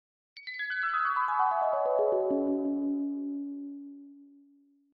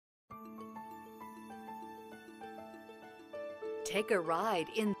Take a ride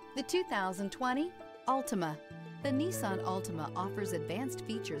in the 2020 Altima. The Nissan Altima offers advanced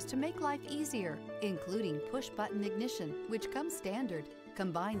features to make life easier, including push-button ignition, which comes standard.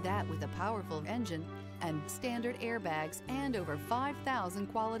 Combine that with a powerful engine and standard airbags and over 5,000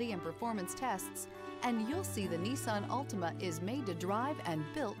 quality and performance tests, and you'll see the Nissan Altima is made to drive and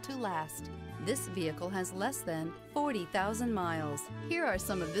built to last. This vehicle has less than 40,000 miles. Here are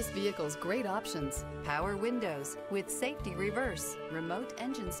some of this vehicle's great options: power windows with safety reverse, remote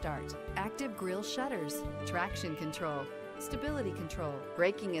engine start, active grille shutters, traction control, stability control,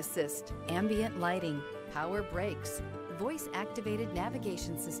 braking assist, ambient lighting, power brakes, voice-activated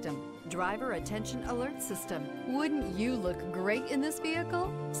navigation system, driver attention alert system. Wouldn't you look great in this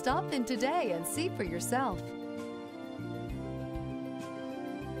vehicle? Stop in today and see for yourself.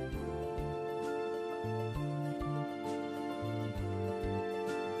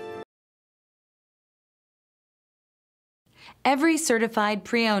 Every certified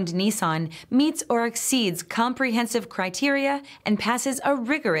pre-owned Nissan meets or exceeds comprehensive criteria and passes a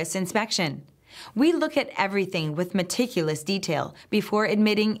rigorous inspection. We look at everything with meticulous detail before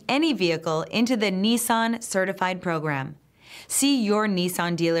admitting any vehicle into the Nissan Certified program. See your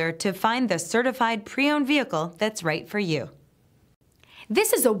Nissan dealer to find the certified pre-owned vehicle that's right for you.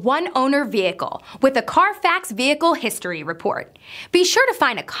 This is a one-owner vehicle with a Carfax Vehicle History Report. Be sure to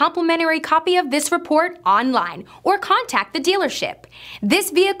find a complimentary copy of this report online or contact the dealership.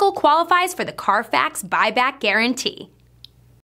 This vehicle qualifies for the Carfax Buyback Guarantee.